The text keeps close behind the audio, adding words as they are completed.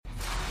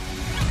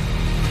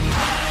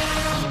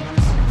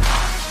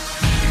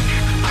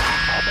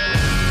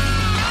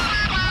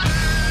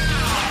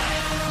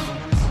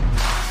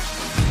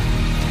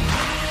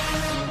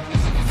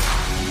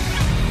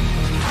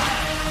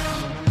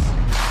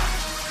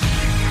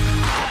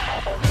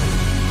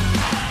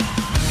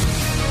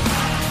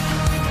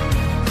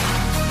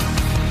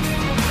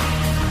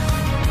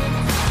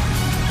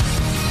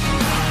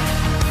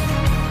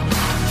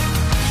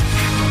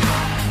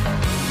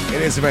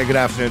Yes, a very good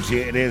afternoon to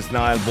you. It is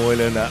Niall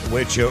Boylan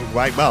with you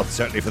right, well,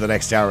 certainly for the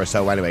next hour or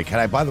so anyway. Can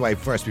I, by the way,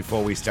 first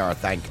before we start,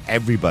 thank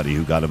everybody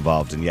who got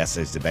involved in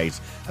yesterday's debate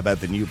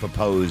about the new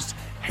proposed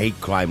hate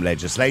crime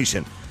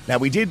legislation. Now,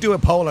 we did do a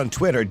poll on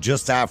Twitter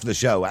just after the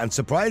show, and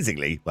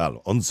surprisingly,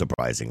 well,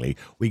 unsurprisingly,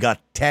 we got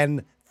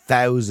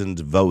 10,000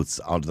 votes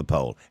onto the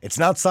poll. It's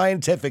not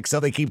scientific, so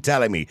they keep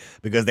telling me,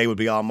 because they would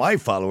be all my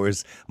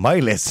followers, my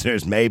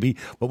listeners maybe,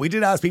 but we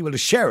did ask people to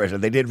share it,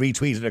 and they did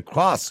retweet it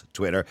across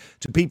Twitter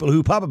to people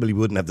who probably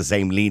wouldn't have the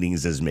same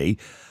leanings as me,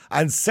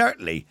 and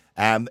certainly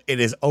it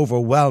is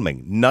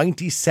overwhelming.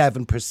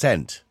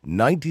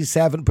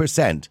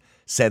 97%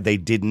 said they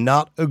did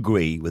not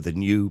agree with the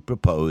new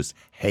proposed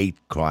hate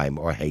crime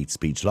or hate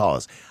speech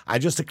laws.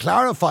 And just to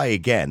clarify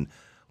again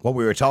what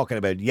we were talking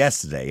about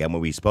yesterday, and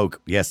when we spoke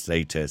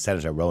yesterday to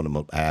Senator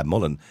Rona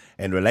Mullen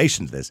in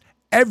relation to this,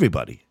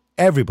 everybody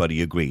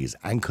agrees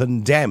and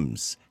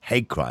condemns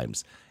hate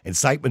crimes,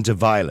 incitement to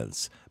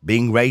violence,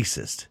 being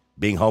racist,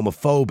 being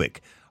homophobic,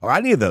 or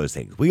any of those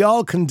things. We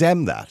all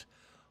condemn that,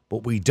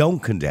 but we don't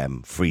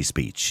condemn free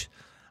speech.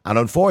 And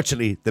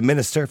unfortunately, the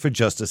Minister for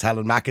Justice,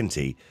 Helen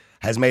McEntee,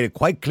 has made it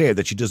quite clear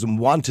that she doesn't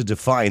want to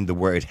define the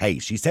word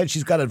hate. She said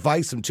she's got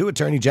advice from 2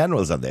 attorney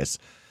generals on this,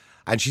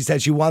 and she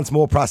said she wants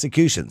more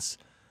prosecutions.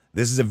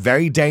 This is a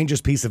very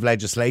dangerous piece of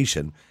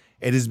legislation.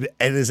 It is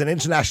an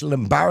international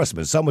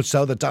embarrassment, so much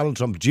so that Donald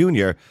Trump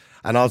Jr.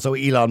 and also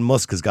Elon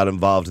Musk has got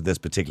involved in this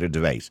particular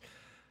debate.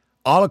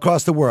 All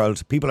across the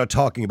world, people are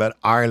talking about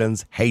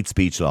Ireland's hate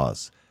speech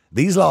laws.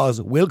 These laws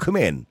will come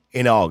in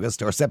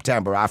August or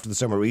September after the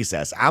summer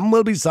recess and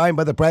will be signed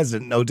by the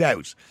President, no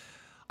doubt.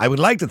 I would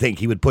like to think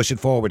he would push it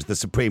forward to the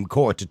Supreme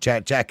Court to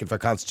check it for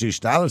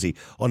constitutionality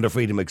under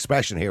freedom of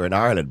expression here in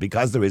Ireland,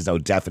 because there is no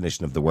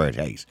definition of the word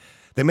hate.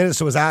 The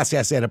Minister was asked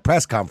yesterday at a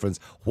press conference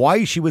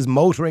why she was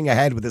motoring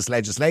ahead with this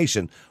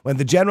legislation when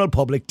the general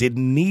public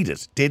didn't need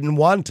it, didn't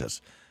want it.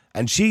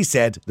 And she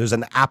said there's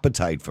an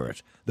appetite for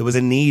it. There was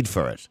a need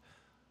for it.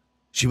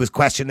 She was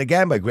questioned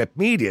again by Grip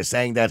Media,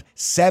 saying that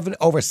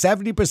over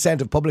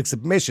 70% of public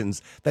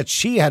submissions that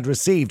she had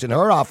received in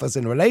her office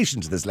in relation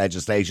to this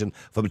legislation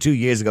from 2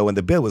 years ago when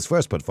the bill was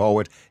first put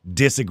forward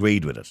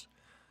disagreed with it.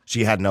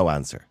 She had no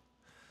answer.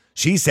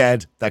 She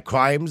said that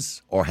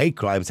crimes or hate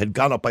crimes had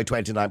gone up by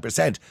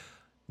 29%.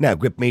 Now,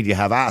 Grip Media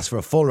have asked for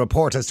a full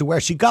report as to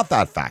where she got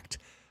that fact,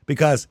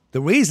 because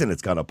the reason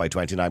it's gone up by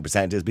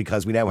 29% is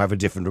because we now have a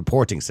different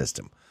reporting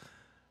system.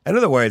 In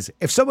other words,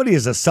 if somebody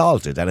is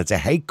assaulted and it's a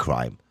hate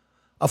crime,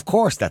 of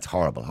course that's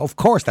horrible. Of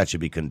course that should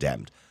be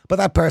condemned. But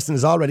that person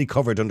is already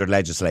covered under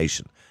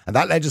legislation. And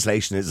that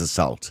legislation is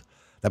assault.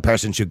 That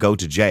person should go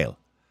to jail.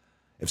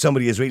 If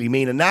somebody is really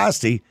mean and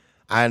nasty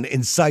and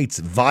incites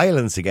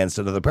violence against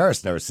another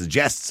person or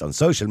suggests on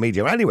social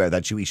media or anywhere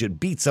that we should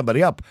beat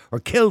somebody up or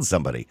kill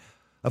somebody,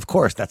 of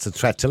course that's a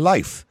threat to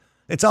life.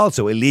 It's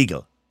also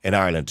illegal in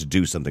Ireland to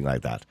do something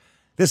like that.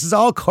 This is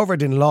all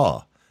covered in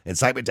law.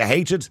 Incitement to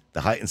hatred,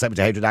 the Incitement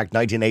to Hatred Act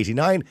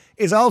 1989,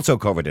 is also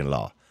covered in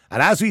law.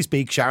 And as we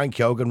speak, Sharon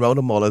Keoghan,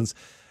 Rona Mullins,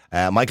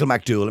 Michael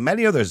McDougall and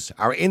many others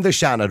are in the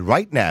Shannon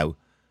right now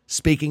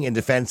speaking in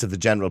defence of the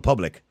general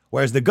public,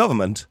 whereas the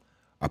government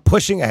are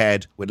pushing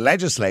ahead with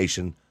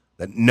legislation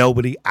that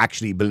nobody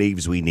actually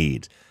believes we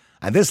need.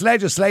 And this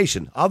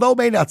legislation, although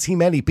may not see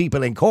many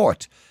people in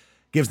court,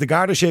 gives the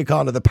Garda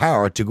Síochána the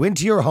power to go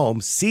into your home,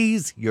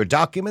 seize your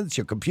documents,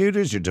 your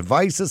computers, your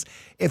devices,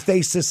 if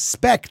they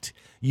suspect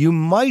you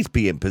might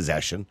be in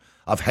possession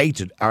of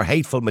hated or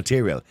hateful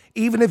material,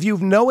 even if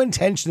you've no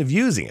intention of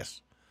using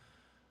it.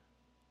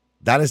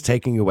 That is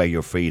taking away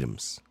your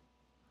freedoms.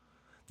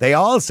 They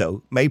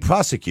also may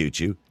prosecute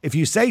you if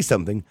you say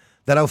something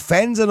that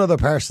offends another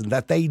person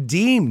that they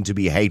deem to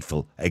be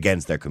hateful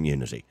against their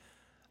community.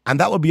 And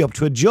that will be up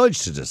to a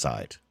judge to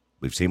decide.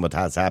 We've seen what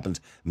has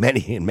happened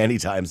many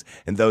times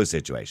in those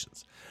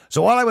situations.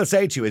 So all I will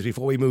say to you is,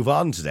 before we move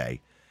on today,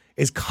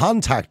 is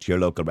contact your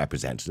local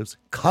representatives,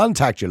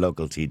 contact your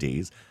local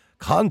TDs,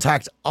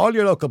 contact all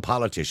your local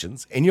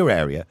politicians in your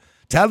area.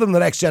 Tell them the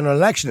next general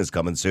election is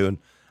coming soon.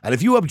 And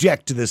if you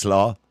object to this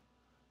law,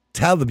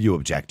 tell them you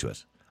object to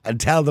it. And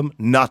tell them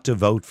not to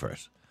vote for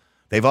it.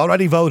 They've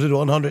already voted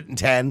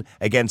 110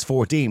 against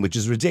 14, which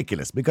is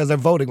ridiculous because they're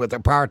voting with their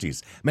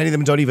parties. Many of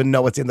them don't even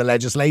know it's in the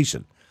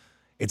legislation.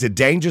 It's a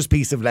dangerous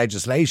piece of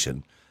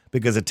legislation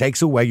because it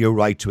takes away your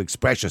right to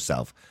express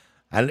yourself.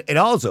 And it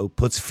also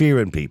puts fear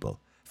in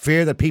people.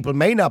 Fear that people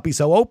may not be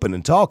so open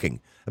and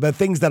talking about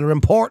things that are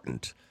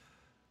important.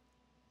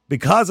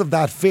 Because of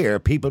that fear,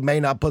 people may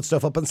not put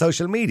stuff up on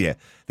social media.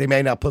 They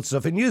may not put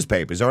stuff in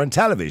newspapers or on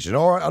television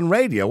or on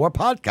radio or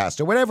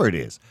podcast or whatever it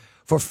is,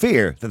 for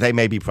fear that they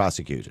may be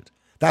prosecuted.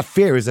 That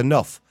fear is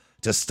enough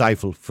to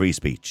stifle free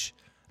speech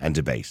and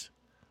debate.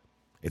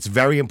 It's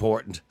very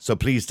important, so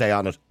please stay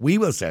on it. We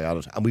will stay on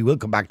it, and we will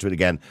come back to it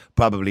again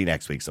probably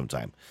next week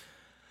sometime.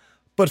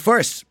 But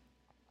first,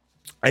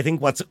 I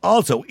think what's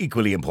also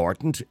equally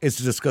important is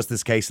to discuss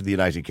this case in the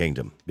United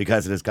Kingdom,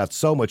 because it has got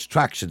so much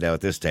traction now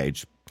at this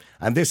stage.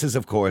 And this is,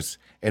 of course,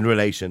 in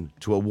relation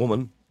to a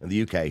woman in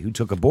the UK who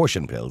took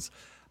abortion pills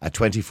at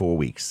 24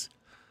 weeks.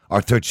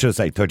 should I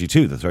say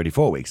 32 to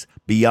 34 weeks,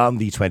 beyond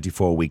the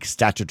 24-week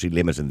statutory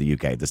limit in the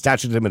UK. The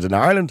statutory limit in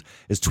Ireland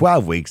is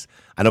 12 weeks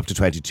and up to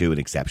 22 in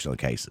exceptional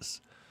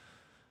cases.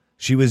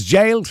 She was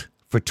jailed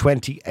for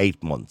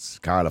 28 months.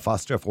 Carla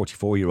Foster, a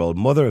 44-year-old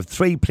mother of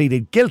 3,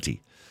 pleaded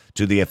guilty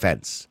to the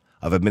offence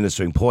of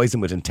administering poison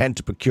with intent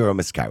to procure a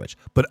miscarriage,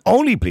 but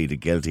only pleaded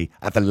guilty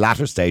at the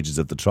latter stages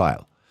of the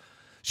trial.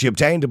 She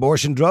obtained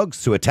abortion drugs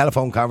through a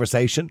telephone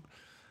conversation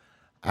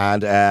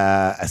and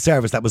a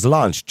service that was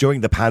launched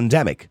during the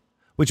pandemic,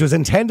 which was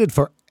intended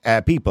for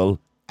people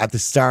at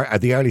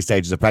the early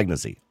stages of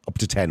pregnancy, up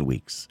to 10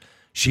 weeks.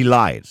 She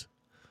lied.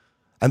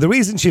 And the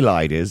reason she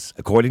lied is,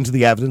 according to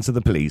the evidence of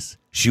the police,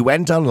 she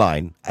went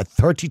online at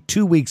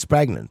 32 weeks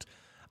pregnant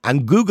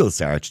and Google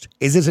searched,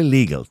 is it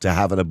illegal to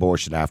have an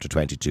abortion after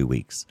 22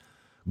 weeks?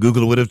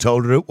 Google would have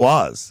told her it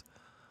was.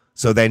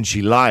 So then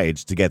she lied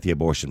to get the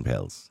abortion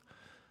pills.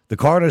 The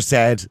coroner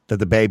said that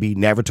the baby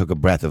never took a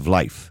breath of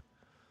life,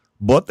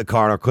 but the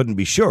coroner couldn't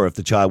be sure if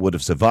the child would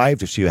have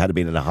survived if she had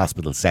been in a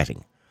hospital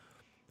setting.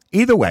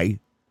 Either way,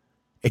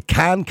 it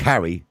can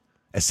carry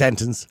a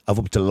sentence of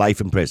up to life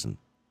in prison.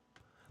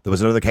 There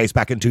was another case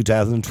back in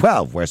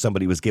 2012 where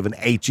somebody was given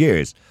 8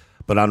 years,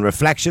 but on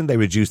reflection, they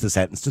reduced the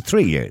sentence to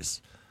 3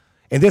 years.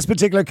 In this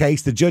particular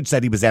case, the judge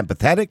said he was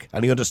empathetic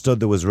and he understood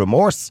there was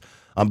remorse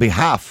on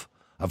behalf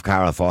of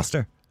Carla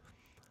Foster.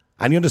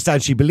 And you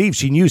understand she believed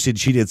she knew she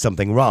did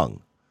something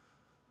wrong.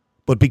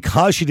 But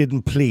because she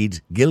didn't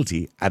plead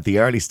guilty at the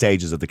early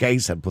stages of the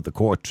case and put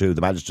the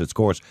magistrate's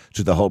court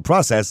through the whole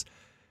process,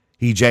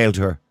 he jailed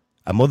her,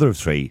 a mother of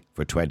 3,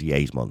 for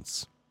 28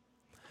 months.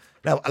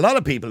 Now, a lot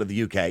of people in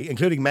the UK,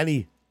 including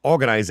many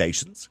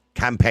organisations,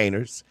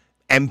 campaigners,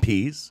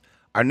 MPs,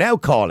 are now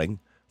calling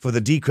for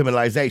the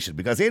decriminalisation,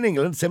 because in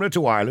England, similar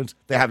to Ireland,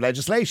 they have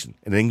legislation.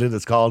 In England,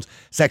 it's called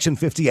Section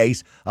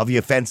 58 of the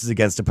Offences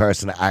Against a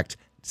Person Act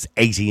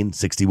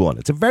 1861.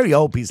 It's a very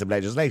old piece of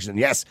legislation, and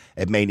yes,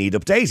 it may need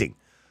updating,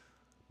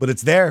 but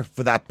it's there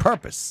for that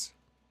purpose.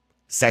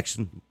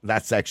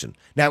 That section.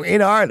 Now,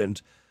 in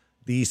Ireland,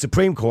 the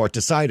Supreme Court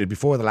decided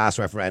before the last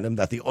referendum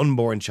that the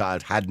unborn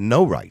child had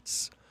no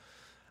rights.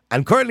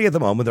 And currently at the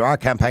moment, there are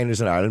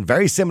campaigners in Ireland,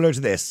 very similar to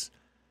this,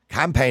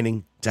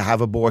 campaigning to have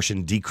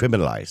abortion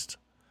decriminalised.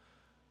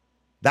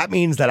 That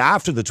means that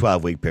after the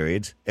 12-week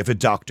period, if a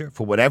doctor,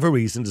 for whatever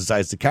reason,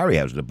 decides to carry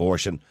out an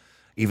abortion,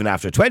 even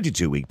after a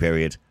 22-week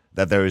period,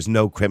 that there is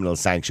no criminal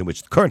sanction,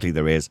 which currently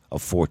there is,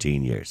 of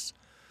 14 years.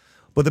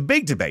 But the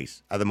big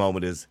debate at the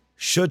moment is,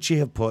 should they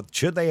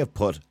have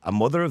put a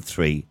mother of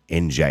 3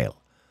 in jail?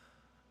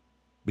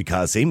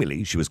 Because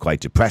seemingly she was quite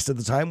depressed at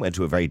the time, went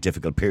through a very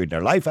difficult period in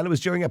her life, and it was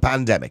during a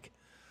pandemic.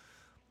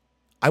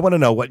 I want to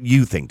know what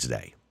you think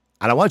today.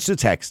 And I want you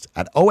to text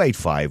at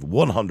 085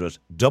 100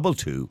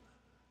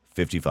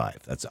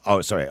 2255. That's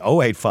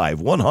 085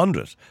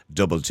 100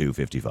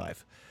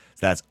 2255.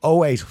 So that's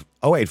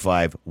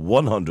 085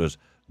 100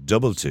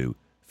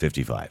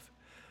 2255.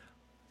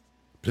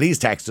 Please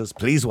text us,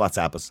 please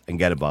WhatsApp us, and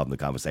get involved in the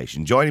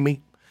conversation. Joining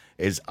me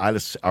is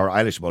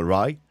Eilís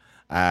Mulroy,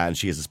 and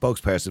she is a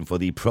spokesperson for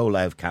the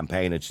Pro-Life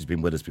campaign, and she's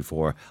been with us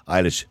before.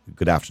 Eilís,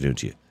 good afternoon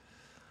to you.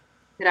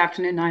 Good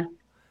afternoon, Niall.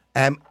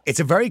 It's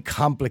a very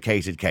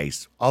complicated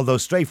case, although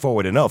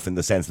straightforward enough in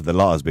the sense that the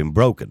law has been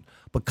broken,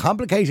 but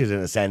complicated in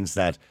a sense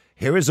that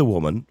here is a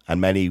woman, and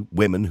many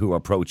women who are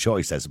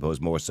pro-choice, I suppose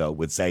more so,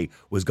 would say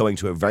was going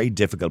through a very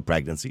difficult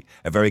pregnancy,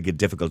 a very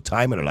difficult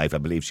time in her life. I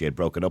believe she had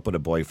broken up with a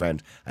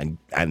boyfriend and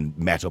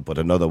met up with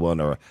another one,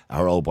 or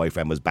her old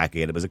boyfriend was back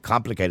in. It was a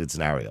complicated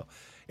scenario.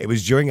 It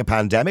was during a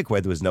pandemic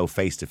where there was no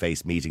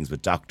face-to-face meetings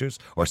with doctors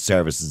or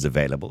services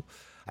available.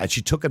 And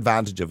she took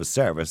advantage of a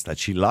service that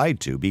she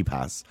lied to,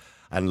 BPAS,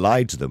 and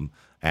lied to them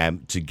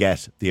to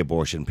get the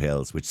abortion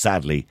pills, which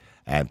sadly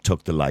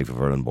took the life of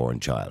her unborn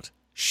child.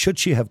 Should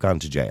she have gone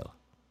to jail?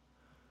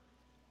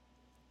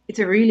 It's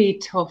a really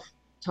tough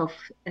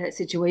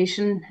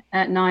situation,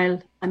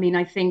 Niall. I mean,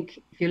 I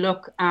think if you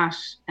look at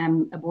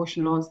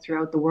abortion laws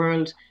throughout the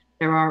world,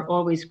 there are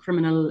always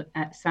criminal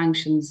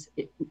sanctions,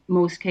 in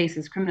most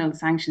cases criminal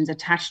sanctions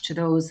attached to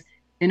those,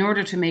 in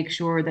order to make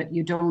sure that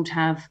you don't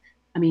have,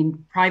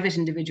 private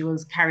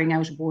individuals carrying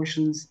out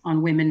abortions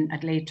on women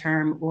at late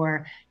term,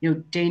 or,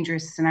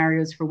 dangerous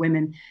scenarios for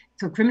women.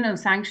 So criminal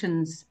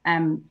sanctions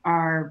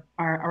are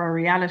a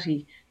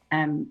reality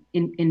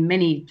in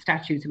many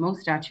statutes, in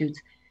most statutes.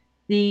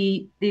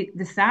 The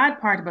sad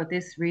part about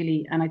this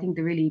really, and I think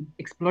the really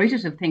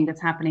exploitative thing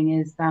that's happening,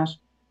 is that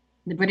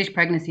the British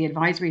Pregnancy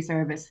Advisory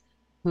Service,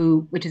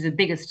 which is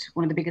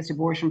one of the biggest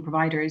abortion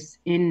providers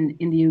in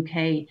the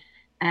UK.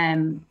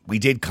 We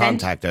did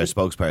contact their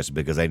spokesperson,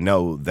 because I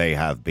know they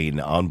have been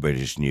on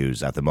British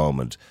news at the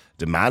moment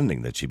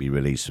demanding that she be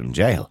released from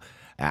jail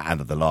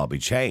and that the law be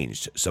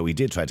changed. So we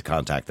did try to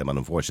contact them, and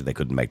unfortunately they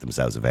couldn't make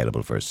themselves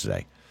available for us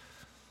today.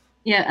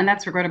 Yeah, and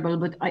that's regrettable.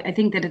 But I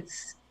think that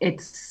it's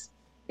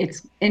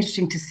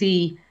interesting to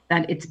see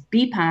that it's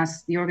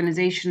BPAS, the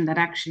organisation that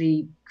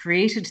actually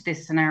created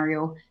this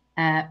scenario,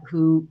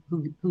 who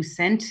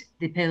sent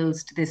the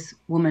pills to this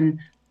woman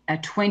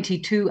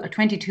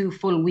 22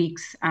 full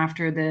weeks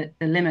after the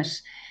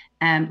limit.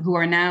 who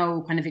are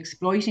now kind of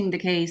exploiting the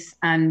case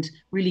and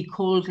really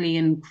coldly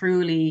and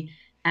cruelly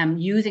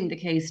using the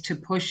case to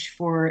push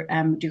for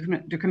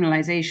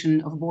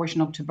decriminalisation of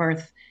abortion up to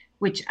birth,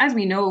 which, as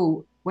we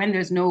know, when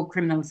there's no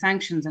criminal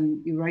sanctions,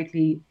 and you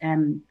rightly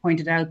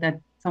pointed out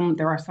that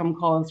there are some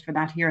calls for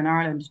that here in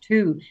Ireland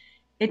too,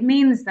 it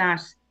means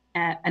that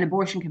an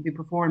abortion can be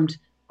performed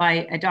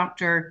by a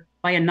doctor,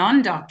 by a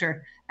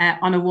non-doctor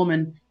on a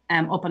woman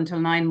up until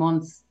 9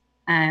 months,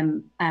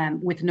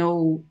 with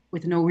no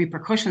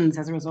repercussions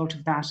as a result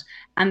of that.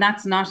 And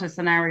that's not a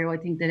scenario I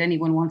think that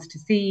anyone wants to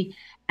see.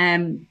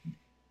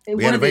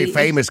 We had a very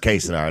famous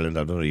case in Ireland.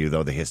 I don't know you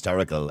know the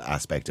historical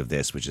aspect of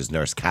this, which is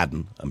Nurse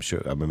Cadden. I'm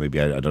sure. I mean, maybe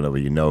I don't know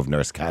whether you know of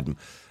Nurse Cadden.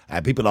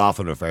 People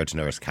often refer to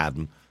Nurse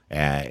Cadden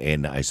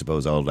in, I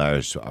suppose, old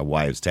Irish or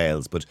wives'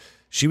 tales. But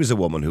she was a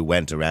woman who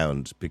went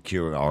around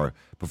procuring or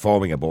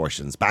performing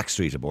abortions,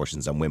 backstreet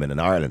abortions on women in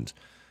Ireland,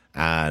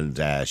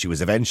 and she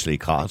was eventually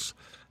caught.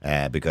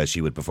 Because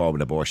she would perform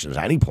an abortion at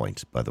any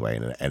point, by the way,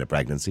 in a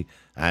pregnancy.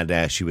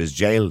 And she was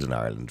jailed in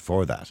Ireland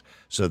for that.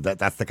 So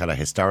that's the kind of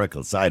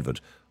historical side of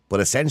it. But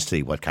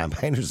essentially what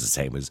campaigners are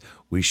saying is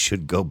we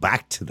should go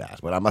back to that.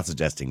 Well, I'm not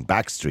suggesting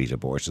backstreet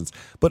abortions,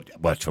 but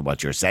from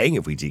what you're saying,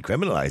 if we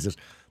decriminalise it,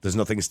 there's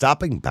nothing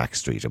stopping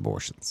backstreet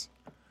abortions.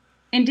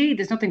 Indeed,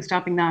 there's nothing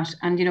stopping that.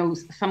 And, you know,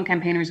 some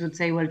campaigners would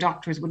say, well,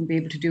 doctors wouldn't be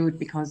able to do it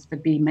because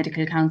there'd be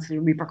medical counsel,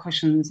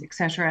 repercussions,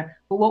 etc.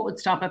 But what would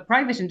stop a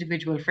private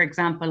individual, for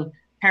example,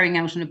 carrying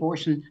out an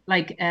abortion,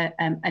 like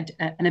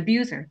an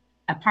abuser,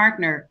 a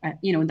partner,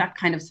 in that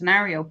kind of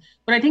scenario?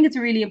 But I think it's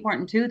really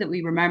important too that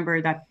we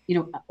remember that,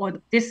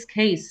 this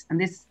case and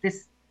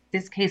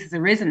this case has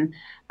arisen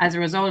as a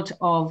result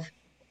of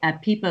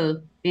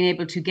people being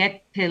able to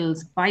get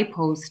pills by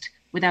post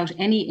without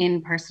any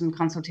in-person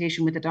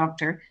consultation with a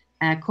doctor,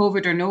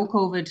 COVID or no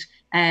COVID,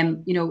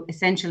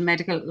 essential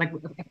medical, like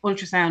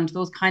ultrasound,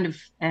 those kind of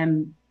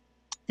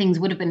things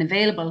would have been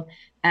available,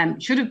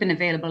 should have been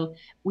available.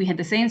 We had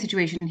the same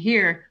situation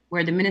here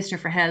where the Minister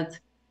for Health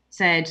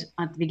said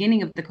at the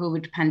beginning of the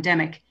COVID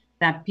pandemic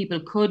that people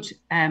could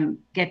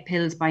get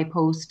pills by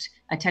post,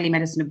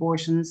 telemedicine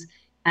abortions.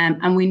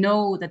 And we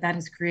know that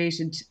has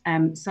created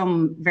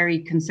some very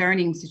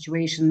concerning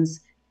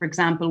situations. For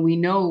example, we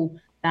know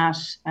that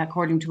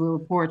according to a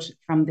report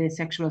from the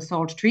sexual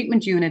assault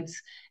treatment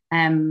units,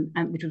 and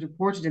which was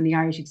reported in the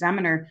Irish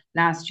Examiner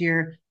last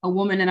year, a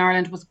woman in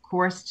Ireland was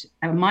coerced,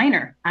 a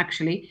minor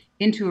actually,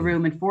 into a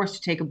room and forced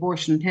to take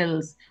abortion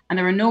pills. And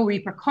there are no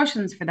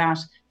repercussions for that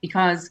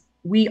because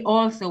we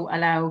also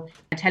allow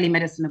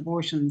telemedicine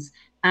abortions.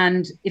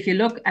 And if you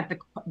look at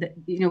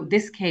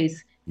this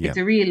case, yeah,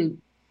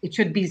 it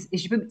should be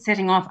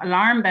setting off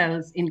alarm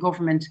bells in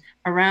government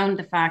around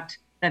the fact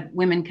that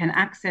women can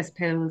access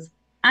pills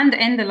and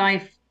end the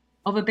life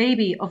of a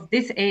baby of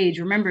this age.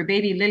 Remember,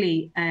 baby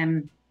Lily,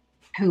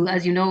 who,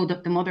 as you know,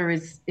 the mother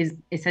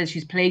it says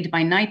she's plagued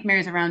by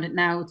nightmares around it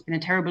now. It's been a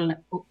terrible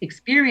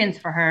experience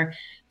for her.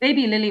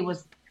 Baby Lily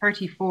was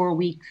 34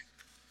 weeks.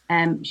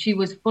 She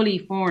was fully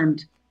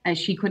formed.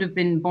 She could have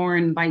been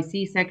born by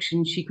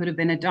C-section. She could have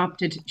been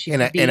adopted.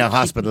 In a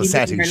hospital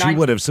setting, she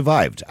would have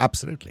survived.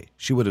 Absolutely.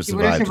 She would have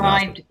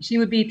survived. She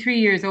would be 3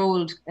 years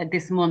old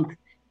this month.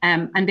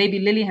 And baby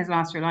Lily has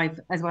lost her life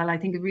as well. I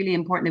think it's really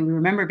important that we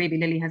remember baby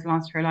Lily has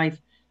lost her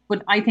life.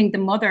 But I think the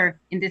mother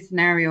in this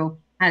scenario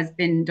has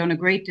been done a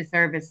great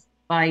disservice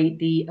by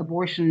the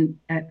abortion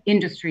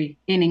industry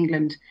in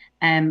England.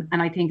 And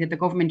I think that the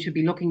government should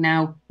be looking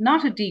now,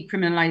 not at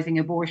decriminalising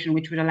abortion,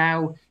 which would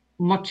allow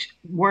much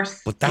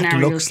worse. But that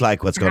looks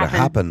like what's going to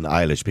happen,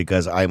 Eilís,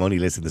 because I'm only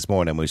listening this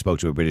morning. We spoke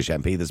to a British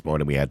MP this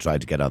morning. We had tried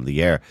to get on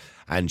the air,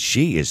 and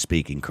she is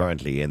speaking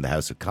currently in the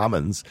House of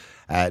Commons,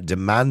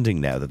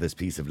 demanding now that this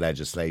piece of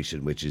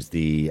legislation, which is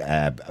the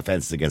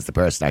Offences Against the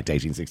Person Act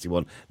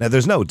 1861. Now,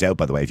 there's no doubt,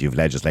 by the way, if you have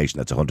legislation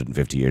that's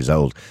 150 years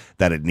old,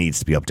 that it needs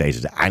to be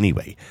updated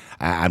anyway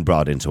and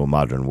brought into a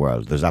modern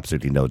world. There's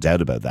absolutely no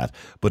doubt about that.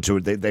 But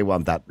they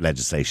want that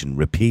legislation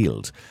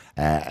repealed.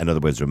 In other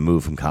words,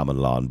 removed from common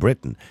law in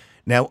Britain.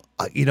 Now,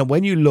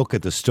 when you look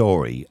at the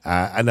story,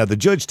 and now the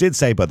judge did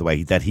say, by the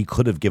way, that he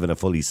could have given a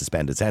fully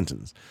suspended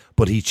sentence,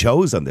 but he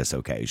chose on this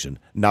occasion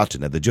not to.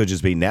 Now, the judge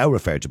has been now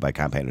referred to by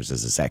campaigners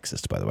as a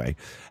sexist, by the way,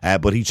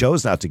 but he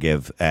chose not to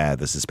give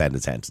the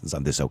suspended sentence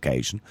on this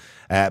occasion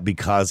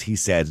because he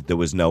said there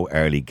was no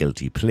early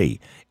guilty plea,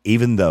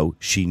 even though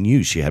she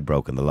knew she had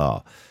broken the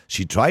law.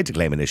 She tried to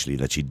claim initially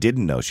that she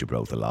didn't know she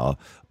broke the law,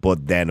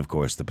 but then, of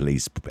course, the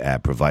police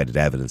provided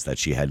evidence that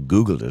she had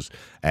Googled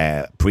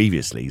it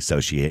previously, so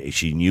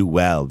she knew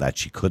well that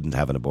she couldn't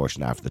have an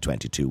abortion after the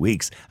 22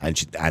 weeks,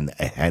 and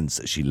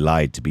hence she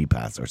lied to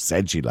BPAS, or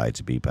said she lied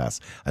to BPAS,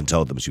 and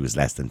told them she was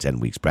less than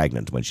 10 weeks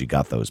pregnant when she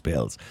got those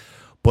pills.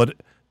 But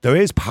there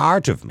is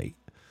part of me,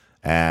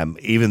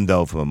 even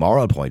though from a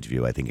moral point of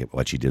view, I think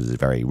what she did is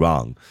very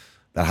wrong,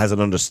 that has an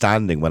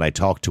understanding when I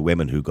talk to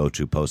women who go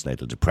through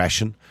postnatal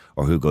depression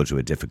or who go through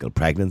a difficult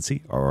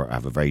pregnancy or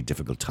have a very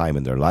difficult time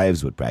in their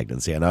lives with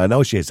pregnancy. And I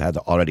know she has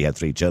already had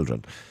 3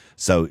 children.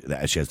 So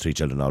she has 3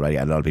 children already.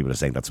 And a lot of people are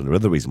saying that's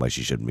another reason why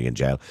she shouldn't be in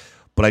jail.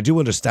 But I do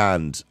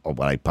understand, or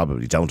what I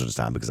probably don't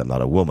understand because I'm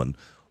not a woman,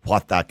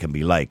 what that can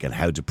be like and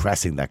how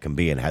depressing that can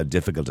be and how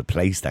difficult a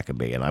place that can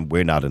be. And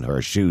we're not in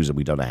her shoes and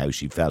we don't know how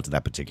she felt at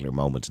that particular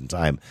moment in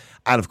time.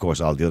 And of course,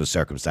 all the other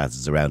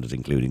circumstances around it,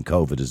 including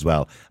COVID as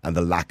well, and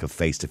the lack of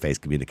face-to-face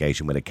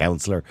communication with a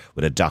counsellor,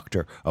 with a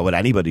doctor, or with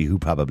anybody who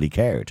probably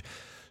cared.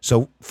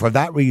 So for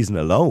that reason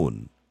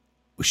alone,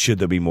 should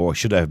there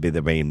have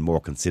been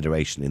more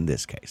consideration in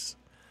this case?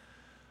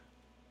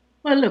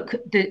 Well, look,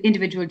 the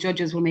individual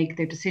judges will make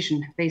their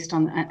decision based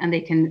on, and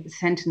they can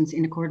sentence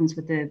in accordance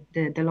with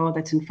the law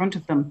that's in front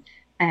of them.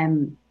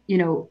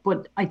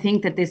 But I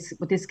think that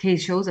what this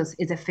case shows us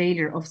is a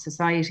failure of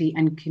society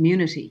and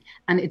community,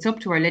 and it's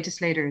up to our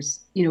legislators,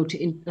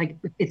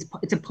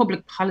 it's a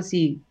public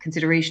policy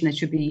consideration that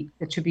should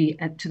be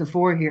to the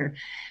fore here.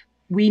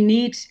 We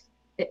need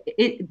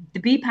the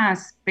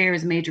BPAS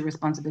bears major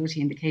responsibility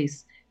in the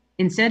case.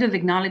 Instead of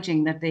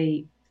acknowledging that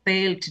they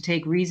failed to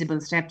take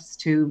reasonable steps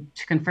to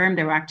confirm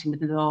they were acting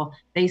within the law,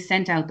 they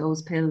sent out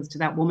those pills to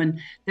that woman.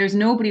 There's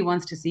nobody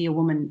wants to see a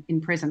woman in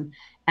prison.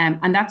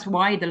 And that's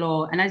why the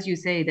law, and as you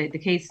say, the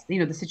case,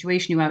 the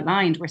situation you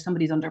outlined where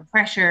somebody's under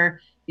pressure,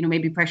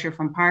 maybe pressure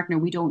from partner,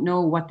 we don't know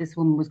what this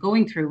woman was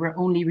going through. We're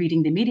only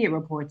reading the media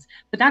reports.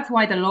 But that's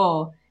why the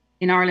law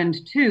in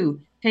Ireland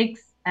too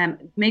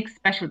makes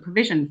special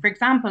provision. For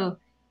example,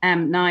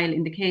 Niall,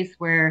 in the case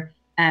where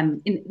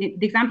in the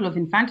example of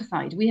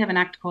infanticide, we have an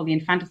act called the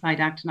Infanticide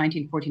Act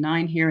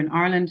 1949 here in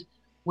Ireland,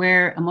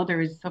 where a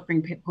mother is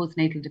suffering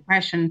postnatal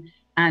depression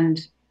and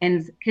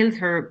kills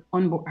her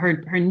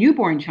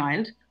newborn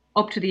child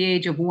up to the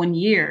age of 1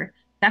 year.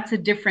 That's a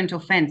different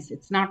offence.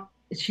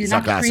 She's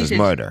not classed as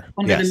murder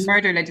under the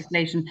murder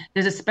legislation.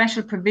 There's a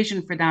special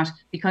provision for that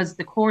because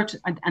the court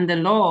and the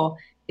law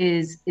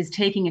is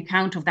taking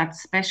account of that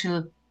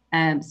special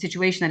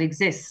situation that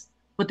exists.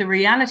 But the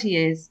reality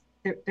is,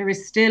 there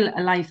is still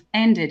a life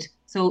ended.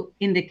 So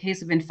in the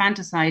case of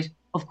infanticide,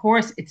 of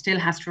course, it still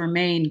has to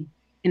remain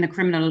in the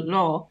criminal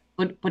law,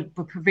 but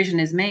provision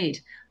is made.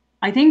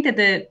 I think that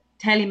the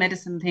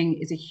telemedicine thing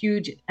is a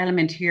huge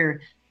element here.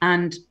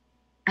 And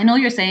I know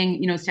you're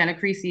saying, Stella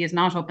Creasy is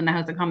not up in the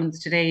House of Commons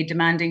today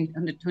demanding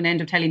to an end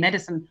of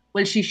telemedicine.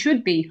 Well, she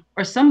should be,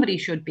 or somebody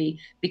should be,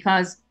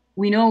 because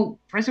we know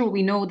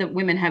that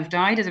women have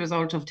died as a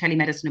result of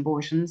telemedicine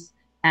abortions,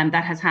 and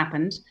that has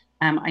happened.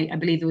 I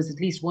believe there was at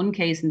least one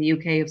case in the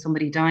UK of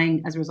somebody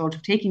dying as a result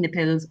of taking the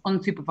pills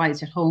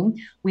unsupervised at home.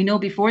 We know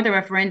before the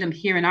referendum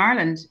here in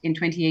Ireland in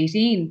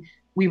 2018,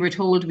 we were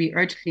told we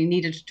urgently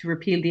needed to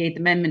repeal the Eighth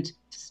Amendment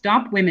to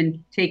stop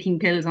women taking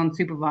pills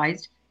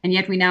unsupervised. And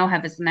yet we now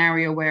have a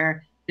scenario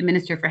where the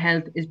Minister for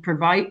Health is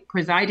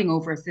presiding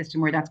over a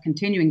system where that's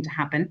continuing to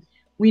happen.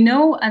 We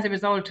know as a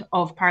result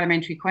of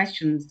parliamentary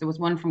questions, there was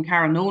one from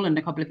Carol Nolan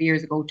a couple of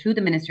years ago to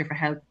the Minister for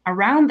Health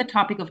around the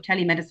topic of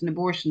telemedicine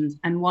abortions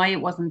and why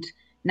it wasn't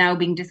now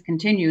being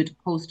discontinued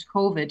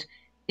post-COVID.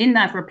 In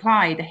that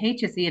reply, the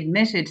HSE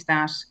admitted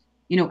that,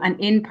 an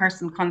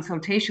in-person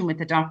consultation with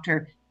the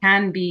doctor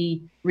can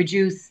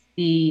reduce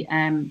the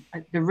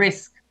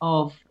risk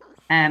of,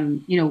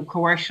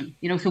 coercion.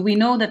 So we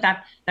know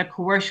that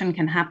coercion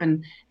can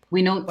happen.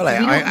 We know. Well,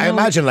 I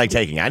imagine like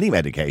taking any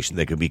medication,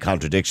 there could be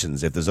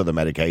contradictions if there's other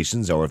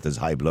medications or if there's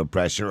high blood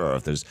pressure or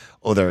if there's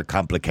other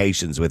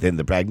complications within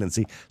the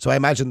pregnancy. So I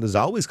imagine there's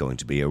always going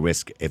to be a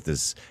risk if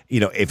there's,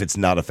 if it's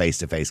not a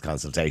face-to-face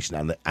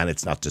consultation and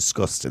it's not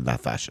discussed in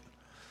that fashion.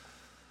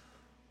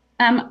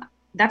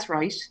 That's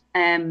right.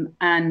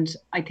 And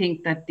I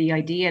think that the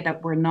idea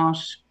that we're not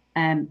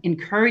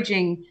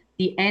encouraging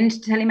the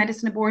end to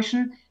telemedicine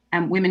abortion,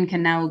 women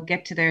can now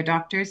get to their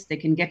doctors, they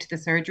can get to the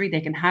surgery,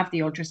 they can have the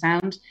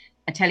ultrasound.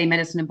 A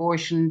telemedicine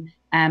abortion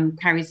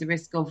carries the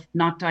risk of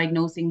not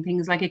diagnosing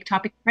things like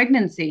ectopic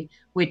pregnancy,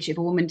 which if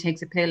a woman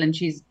takes a pill and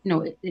she's,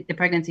 the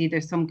pregnancy,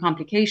 there's some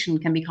complication,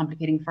 can be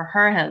complicating for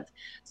her health.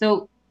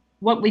 So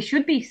what we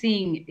should be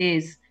seeing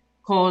is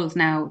calls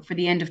now for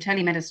the end of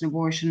telemedicine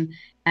abortion,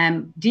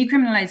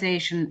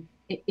 decriminalisation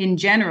in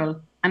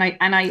general. And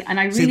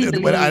I really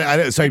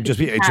believe. Sorry, just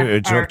to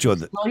interrupt you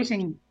on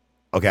exploiting.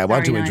 Okay, I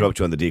want to interrupt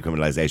you on the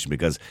decriminalisation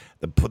because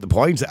the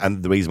point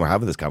and the reason we're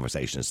having this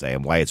conversation today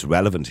and why it's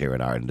relevant here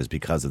in Ireland is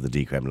because of the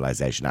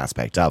decriminalisation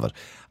aspect of it.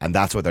 And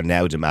that's what they're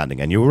now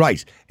demanding. And you're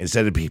right,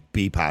 instead of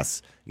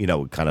BPAS,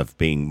 kind of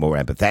being more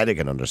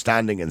empathetic and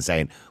understanding and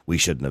saying we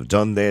shouldn't have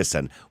done this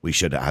and we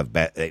should have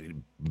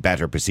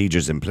better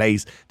procedures in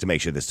place to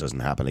make sure this doesn't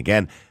happen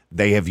again,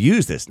 they have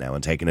used this now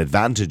and taken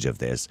advantage of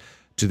this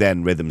to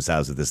then rid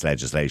themselves of this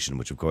legislation,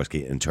 which of course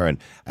in turn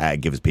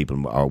gives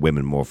people or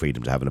women more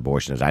freedom to have an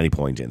abortion at any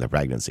point in their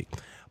pregnancy.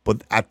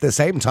 But at the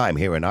same time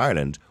here in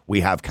Ireland,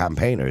 we have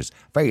campaigners,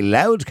 very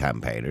loud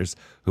campaigners,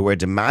 who are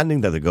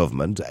demanding that the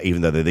government,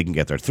 even though they didn't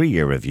get their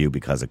 3-year review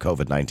because of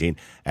COVID-19,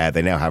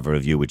 they now have a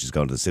review which is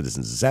going to the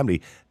Citizens'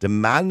 Assembly,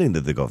 demanding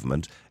that the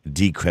government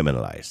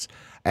decriminalise.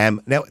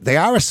 Now, they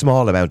are a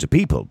small amount of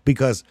people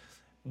because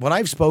when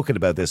I've spoken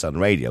about this on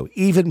radio,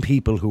 even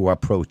people who are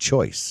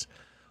pro-choice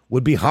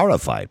would be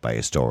horrified by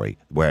a story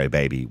where a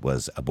baby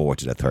was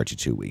aborted at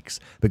 32 weeks,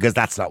 because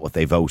that's not what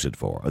they voted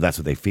for, or that's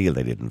what they feel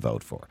they didn't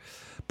vote for.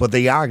 But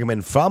the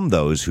argument from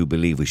those who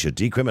believe we should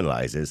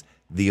decriminalise is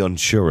the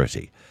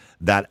unsurety.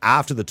 That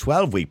after the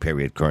 12-week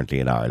period currently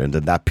in Ireland,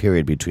 and that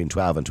period between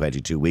 12 and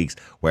 22 weeks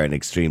where in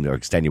extreme or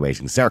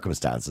extenuating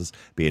circumstances,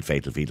 be it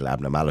fatal fetal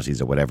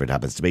abnormalities or whatever it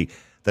happens to be,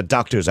 the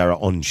doctors are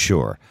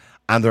unsure.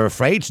 And they're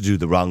afraid to do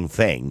the wrong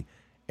thing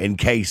in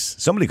case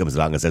somebody comes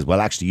along and says,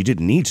 well, actually, you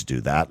didn't need to do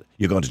that.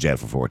 You're going to jail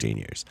for 14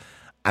 years.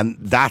 And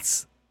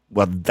that's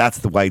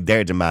the way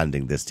they're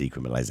demanding this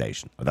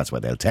decriminalisation. Or that's why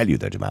they'll tell you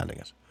they're demanding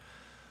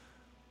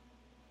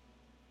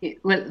it.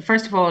 Well,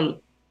 first of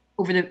all,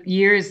 over the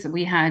years,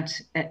 we had,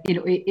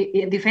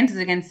 the Offences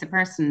Against the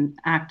Person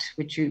Act,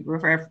 which you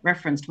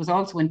referenced, was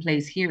also in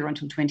place here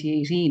until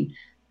 2018.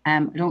 I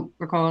don't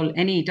recall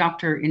any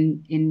doctor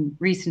in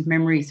recent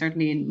memory,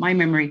 certainly in my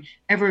memory,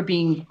 ever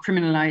being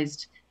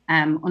criminalised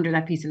under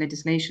that piece of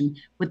legislation.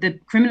 But the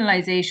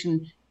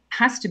criminalisation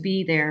has to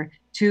be there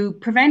to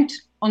prevent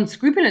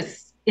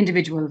unscrupulous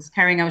individuals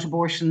carrying out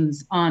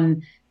abortions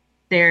on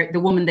the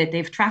woman that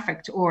they've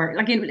trafficked, or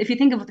like if you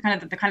think of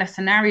the kind of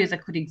scenarios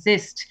that could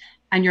exist.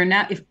 And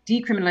if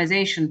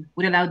decriminalisation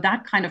would allow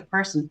that kind of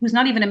person, who's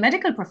not even a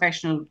medical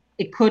professional,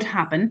 it could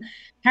happen,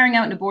 carrying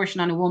out an abortion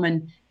on a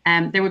woman,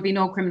 there would be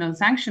no criminal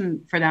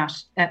sanction for that,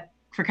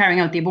 for carrying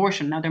out the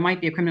abortion. Now, there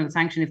might be a criminal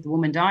sanction if the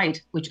woman died,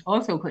 which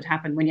also could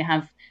happen when you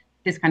have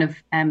this kind of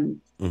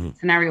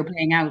scenario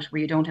playing out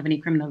where you don't have any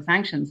criminal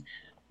sanctions.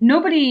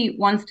 Nobody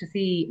wants to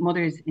see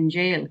mothers in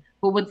jail.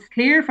 But what's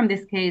clear from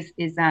this case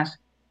is that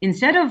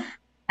instead of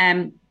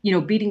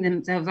beating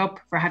themselves up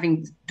for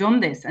having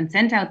done this and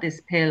sent out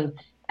this pill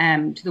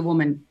to the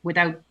woman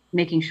without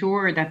making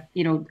sure that,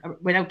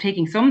 without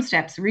taking some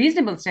steps,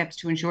 reasonable steps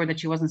to ensure that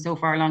she wasn't so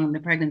far along in the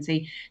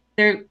pregnancy,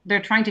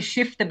 they're trying to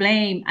shift the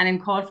blame and then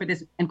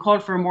call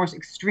for more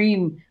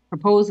extreme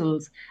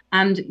proposals.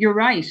 And you're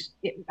right.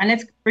 And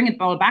let's bring it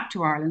all back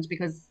to Ireland,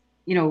 because,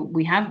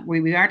 we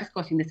are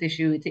discussing this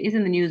issue. It is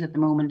in the news at the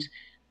moment.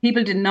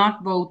 People did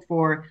not vote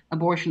for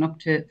abortion up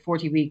to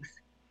 40 weeks.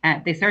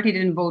 They certainly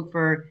didn't vote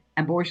for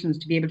abortions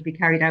to be able to be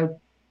carried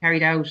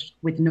out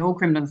with no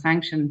criminal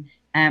sanction,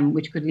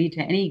 which could lead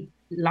to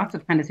lots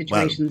of kind of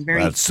situations.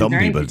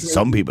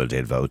 Some people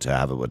did vote to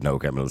have it with no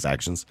criminal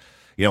sanctions.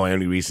 I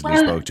only recently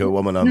spoke to a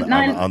woman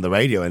on the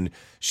radio, and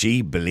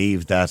she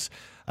believed that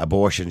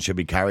abortion should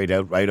be carried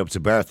out right up to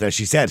birth. Now,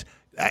 she said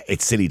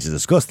it's silly to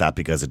discuss that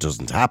because it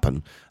doesn't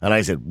happen. And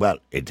I said, well,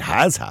 it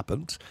has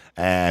happened,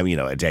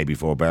 a day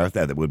before birth.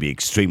 There would be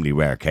extremely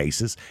rare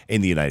cases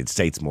in the United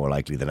States, more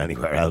likely than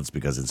anywhere else,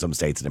 because in some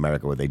states in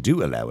America where they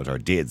do allow it, or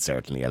did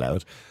certainly allow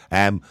it.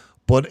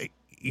 But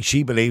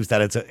she believes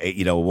that it's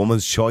a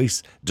woman's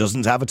choice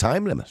doesn't have a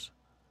time limit.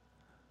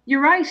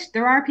 You're right.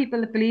 There are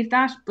people that believe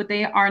that, but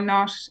they are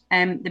not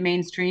the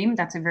mainstream.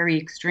 That's a very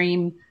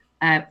extreme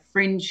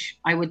fringe,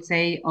 I would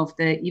say, of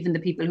even the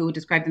people who would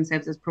describe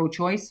themselves as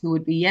pro-choice, who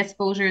would be yes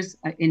voters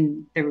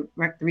in the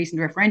recent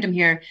referendum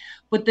here.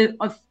 But the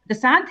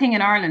sad thing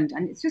in Ireland,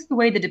 and it's just the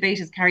way the debate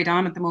is carried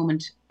on at the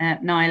moment,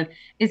 Niall,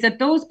 is that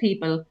those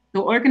people,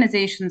 the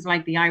organisations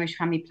like the Irish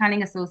Family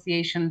Planning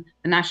Association,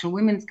 the National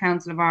Women's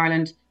Council of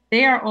Ireland,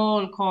 they are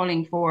all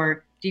calling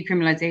for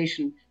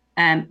decriminalisation.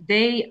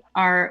 They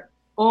are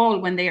all,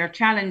 when they are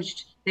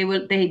challenged,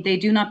 they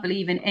do not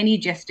believe in any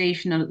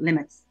gestational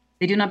limits.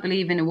 They do not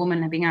believe in a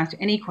woman being asked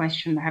any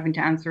question, or having to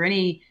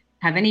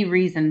have any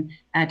reason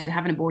to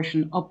have an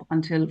abortion up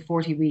until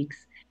 40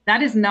 weeks.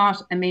 That is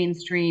not a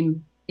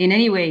mainstream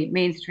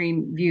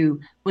view,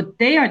 but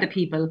they are the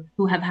people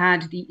who have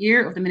had the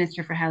ear of the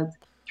Minister for Health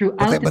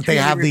throughout. But they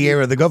have the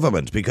ear of the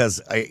government, because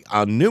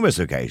on numerous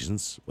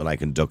occasions when I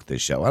conduct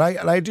this show,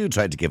 and I do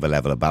try to give a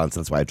level of balance,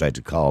 that's why I tried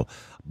to call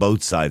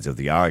both sides of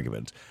the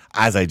argument,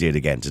 as I did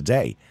again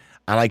today.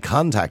 And I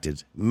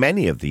contacted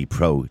many of the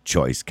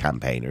pro-choice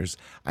campaigners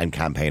and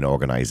campaign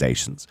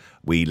organisations.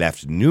 We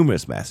left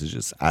numerous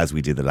messages, as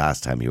we did the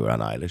last time you were on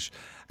Eilís,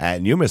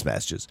 numerous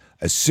messages.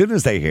 As soon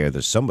as they hear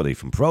there's somebody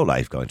from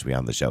pro-life going to be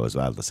on the show as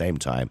well at the same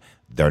time,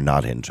 they're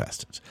not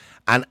interested.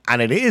 And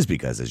it is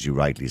because, as you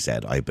rightly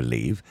said, I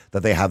believe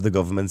that they have the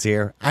government's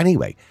ear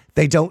anyway.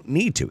 They don't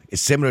need to.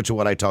 It's similar to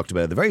what I talked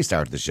about at the very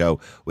start of the show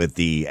with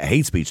the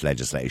hate speech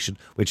legislation,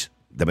 which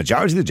the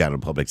majority of the general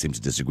public seem to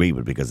disagree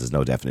with because there's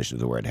no definition of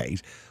the word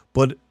hate.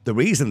 But the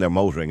reason they're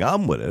motoring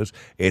on with it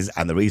is,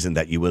 and the reason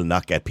that you will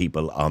not get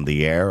people on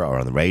the air or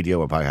on the radio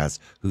or podcasts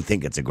who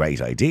think it's a great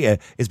idea,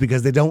 is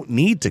because they don't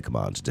need to come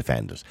on to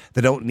defend it.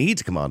 They don't need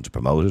to come on to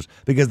promote it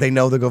because they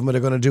know the government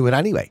are going to do it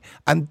anyway.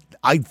 And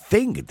I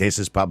think this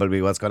is probably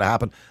what's going to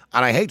happen.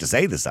 And I hate to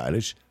say this,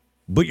 Eilís,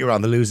 but you're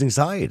on the losing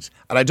side.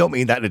 And I don't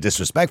mean that in a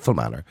disrespectful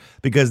manner,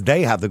 because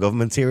they have the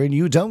government's ear and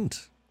you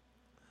don't.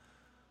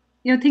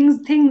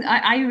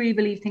 I really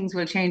believe things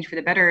will change for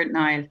the better,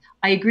 Niall.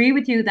 I agree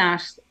with you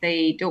that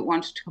they don't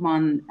want to come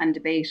on and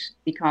debate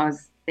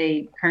because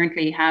they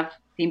currently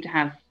seem to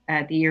have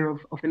the ear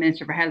of the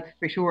Minister for Health,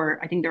 for sure.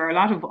 I think there are a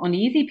lot of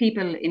uneasy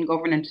people in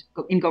government.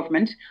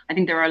 I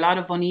think there are a lot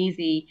of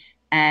uneasy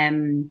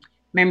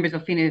members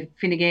of Fine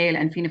Gael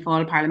and Fianna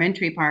Fáil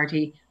parliamentary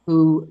party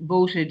who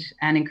voted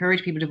and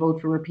encouraged people to vote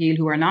for repeal,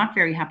 who are not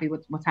very happy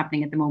with what's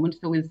happening at the moment.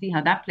 So we'll see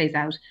how that plays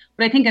out.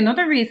 But I think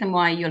another reason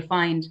why you'll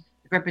find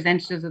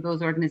representatives of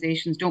those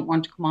organisations don't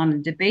want to come on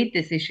and debate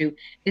this issue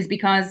is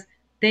because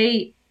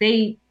they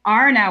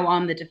are now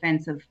on the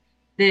defensive.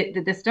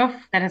 The stuff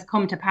that has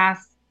come to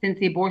pass since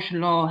the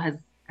abortion law has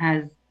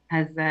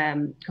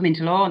come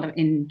into law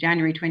in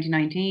January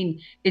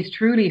 2019 is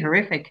truly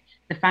horrific.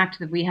 The fact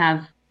that we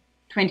have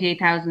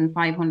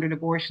 28,500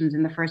 abortions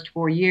in the first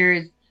 4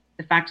 years,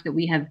 the fact that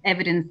we have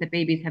evidence that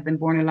babies have been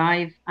born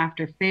alive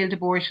after failed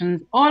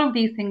abortions, all of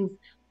these things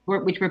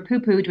which were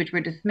poo-pooed, which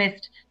were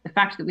dismissed, the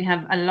fact that we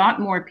have a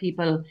lot more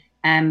people,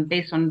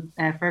 based on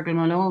Fergal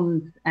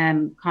Malone's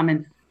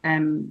comments,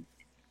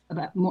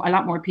 a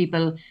lot more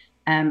people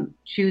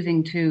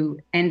choosing to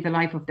end the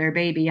life of their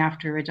baby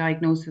after a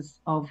diagnosis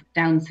of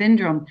Down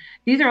syndrome.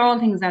 These are all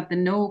things that the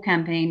No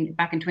campaign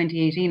back in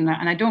 2018,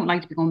 and I don't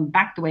like to be going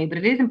back the way, but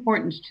it is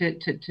important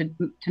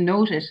to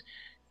note it,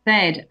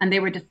 said, and they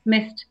were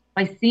dismissed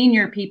by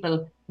senior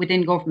people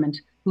within government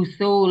who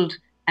sold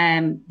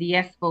the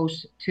yes vote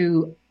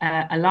to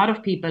a lot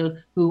of people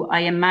who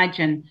I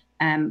imagine,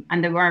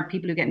 and there were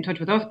people who get in touch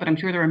with us, but I'm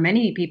sure there are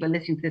many people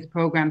listening to this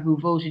programme who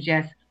voted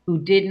yes, who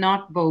did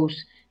not vote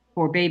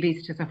for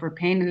babies to suffer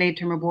pain in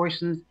late-term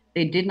abortions.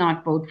 They did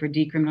not vote for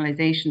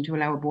decriminalisation to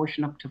allow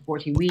abortion up to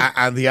 40 weeks.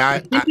 And the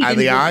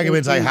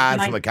argument I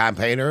had from a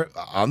campaigner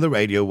on the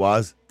radio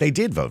was they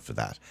did vote for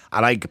that.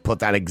 And I put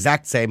that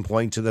exact same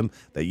point to them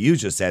that you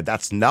just said.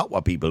 That's not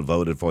what people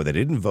voted for. They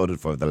didn't vote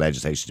for the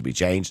legislation to be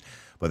changed.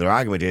 But their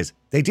argument is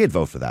they did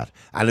vote for that.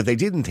 And if they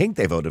didn't think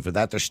they voted for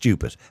that, they're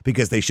stupid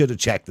because they should have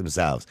checked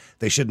themselves.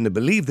 They shouldn't have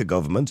believed the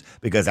government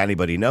because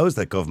anybody knows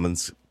that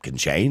governments can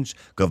change.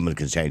 Government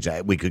can change.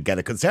 We could get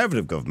a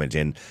conservative government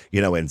in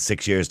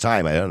 6 years'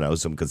 time. I don't know,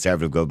 some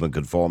conservative government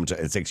could form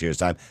in 6 years'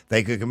 time.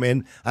 They could come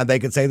in and they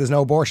could say there's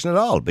no abortion at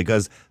all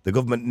because the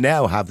government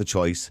now have the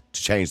choice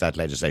to change that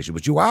legislation.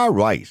 But you are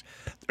right.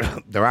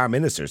 There are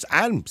ministers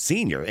and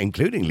senior,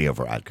 including Leo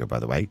Varadkar, by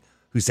the way,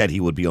 who said he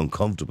would be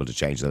uncomfortable to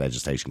change the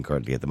legislation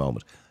currently at the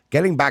moment.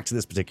 Getting back to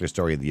this particular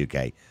story in the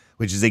UK,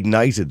 which has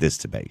ignited this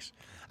debate,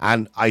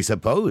 and I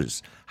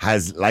suppose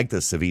has, like the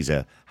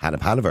Savita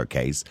Hannapanavar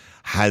case,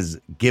 has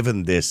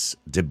given this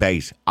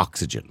debate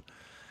oxygen.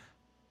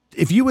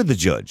 If you were the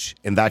judge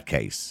in that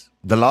case,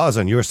 the law's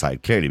on your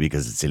side, clearly,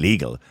 because it's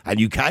illegal, and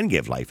you can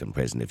give life in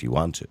prison if you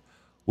want to.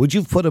 Would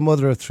you put a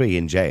mother of three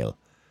in jail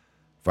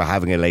for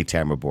having a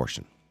late-term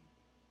abortion?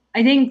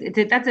 I think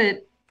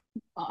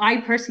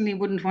I personally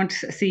wouldn't want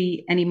to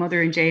see any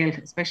mother in jail,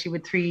 especially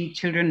with 3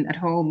 children at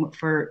home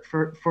for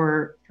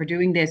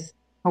doing this.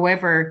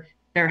 However,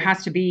 there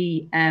has to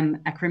be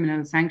a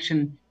criminal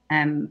sanction,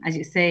 as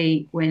you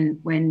say,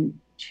 when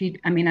she.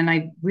 I mean, and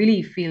I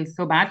really feel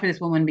so bad for this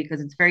woman because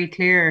it's very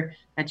clear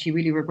that she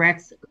really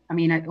regrets. I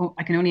mean,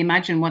 I can only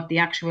imagine what the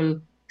actual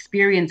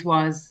experience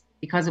was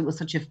because it was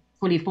such a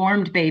fully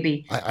formed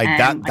baby.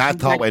 That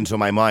thought went to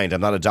my mind.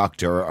 I'm not a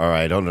doctor, or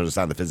I don't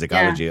understand the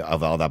physicality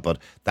of all that, but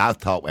that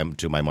thought went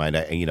to my mind.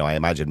 I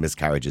imagine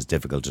miscarriage is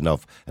difficult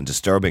enough and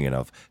disturbing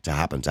enough to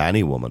happen to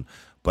any woman,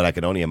 but I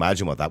can only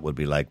imagine what that would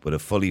be like with a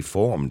fully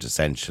formed,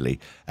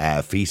 essentially,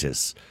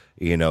 fetus,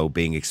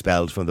 being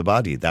expelled from the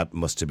body. That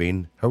must have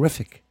been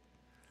horrific.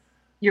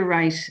 You're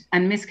right.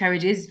 And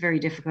miscarriage is very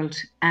difficult.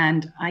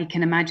 And I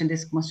can imagine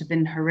this must have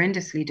been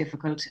horrendously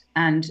difficult.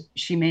 And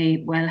she may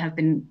well have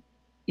been,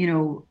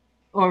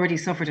 already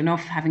suffered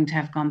enough having to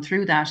have gone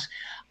through that.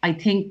 I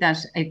think that,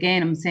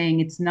 again, I'm saying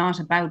it's not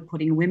about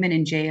putting women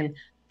in jail.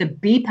 The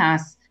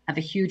BPAS have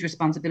a huge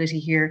responsibility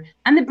here,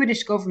 and the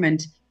British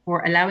government,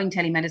 for allowing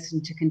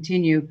telemedicine to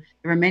continue.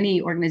 There are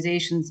many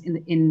organisations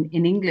in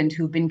England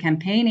who've been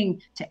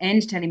campaigning to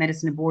end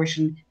telemedicine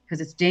abortion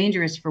because it's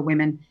dangerous for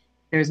women.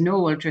 There's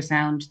no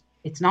ultrasound.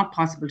 It's not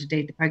possible to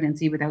date the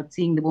pregnancy without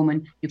seeing the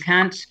woman. You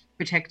can't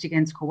protect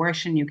against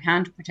coercion. You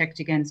can't protect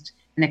against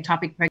an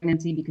ectopic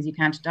pregnancy because you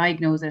can't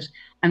diagnose it.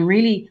 And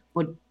really,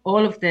 what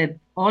all of the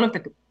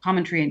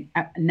commentary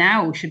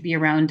now should be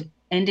around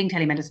ending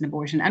telemedicine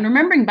abortion and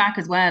remembering back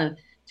as well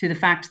to the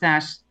fact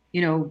that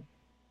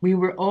we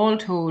were all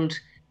told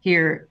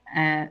here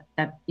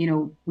that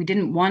we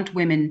didn't want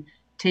women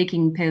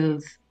taking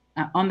pills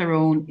on their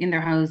own in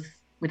their house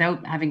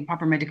without having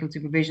proper medical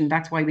supervision.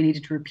 That's why we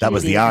needed to repeal. That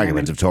was the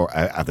argument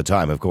at the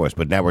time, of course.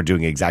 But now we're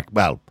doing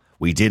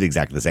we did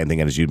exactly the same thing.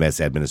 And as you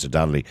said, Minister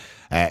Donnelly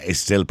is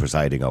still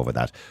presiding over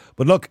that.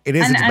 But look, it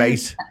is a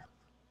debate.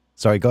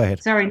 Sorry, go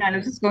ahead. Sorry, Niall, I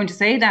was just going to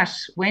say that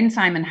when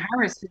Simon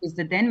Harris, who was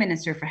the then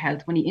Minister for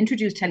Health, when he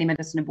introduced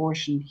telemedicine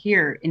abortion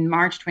here in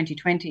March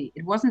 2020,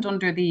 it wasn't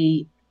under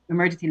the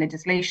emergency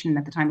legislation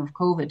at the time of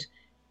COVID.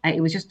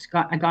 It was just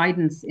a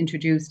guidance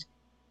introduced.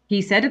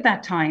 He said at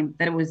that time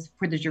that it was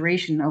for the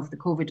duration of the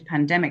COVID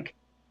pandemic.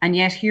 And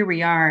yet here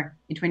we are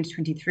in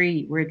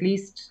 2023. We're at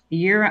least a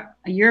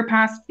year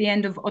past the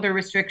end of other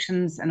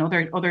restrictions and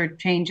other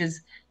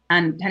changes,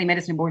 and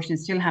telemedicine abortion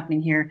is still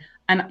happening here.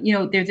 And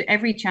there's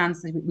every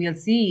chance that we'll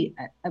see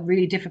a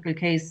really difficult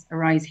case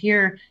arise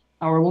here,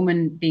 or a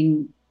woman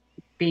being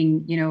being,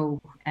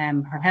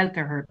 her health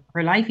or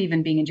her life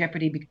even being in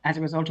jeopardy as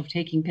a result of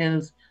taking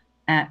pills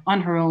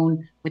on her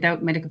own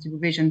without medical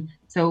supervision.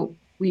 So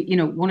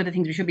one of the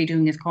things we should be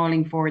doing is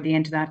calling for the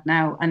end to that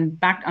now. And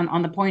back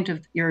on the point of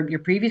your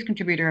previous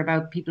contributor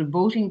about people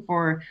voting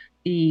for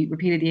the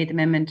repeal of the Eighth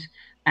Amendment,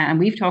 and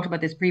we've talked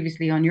about this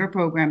previously on your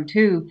program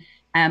too,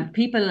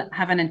 people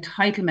have an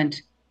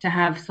entitlement to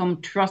have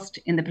some trust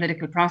in the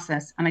political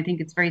process. And I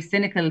think it's very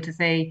cynical to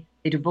say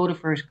they'd have voted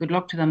for it, good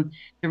luck to them.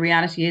 The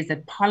reality is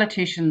that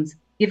politicians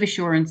give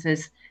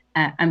assurances,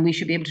 and we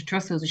should be able to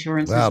trust those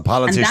assurances. Well,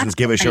 politicians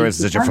give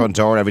assurances at your front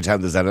door every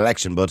time there's an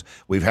election, but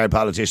we've heard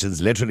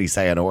politicians literally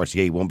say on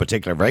RTE, one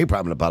particular very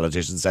prominent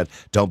politician said,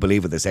 don't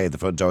believe what they say at the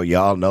front door. You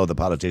all know the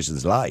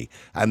politicians lie.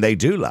 And they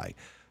do lie.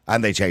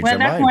 And they change their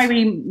minds. Well, that's why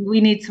we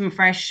need some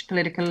fresh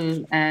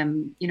political,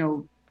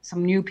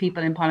 some new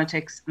people in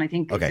politics. And I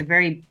think it's a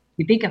very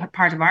big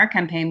part of our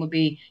campaign would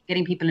be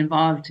getting people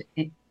involved,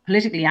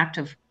 politically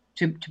active,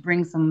 to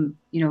bring some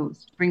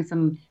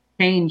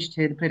change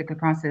to the political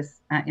process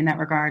in that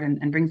regard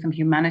and bring some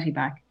humanity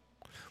back.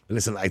 Well,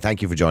 listen, I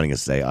thank you for joining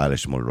us today,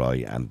 Eilís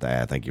Mulroy, and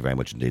thank you very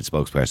much indeed,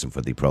 spokesperson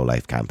for the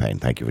pro-life campaign.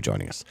 Thank you for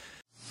joining us.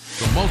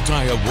 The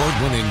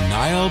multi-award-winning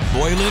Niall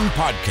Boylan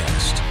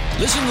podcast.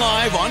 Listen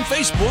live on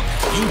Facebook,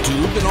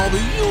 YouTube, and all the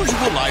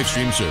usual live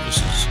stream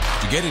services.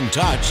 To get in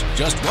touch,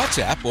 just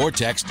WhatsApp or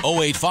text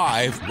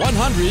 085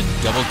 100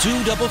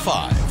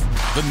 2255.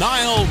 The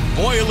Niall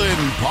Boylan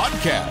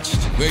podcast.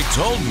 They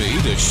told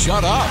me to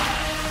shut up.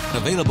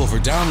 Available for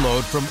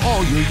download from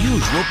all your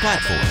usual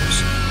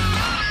platforms.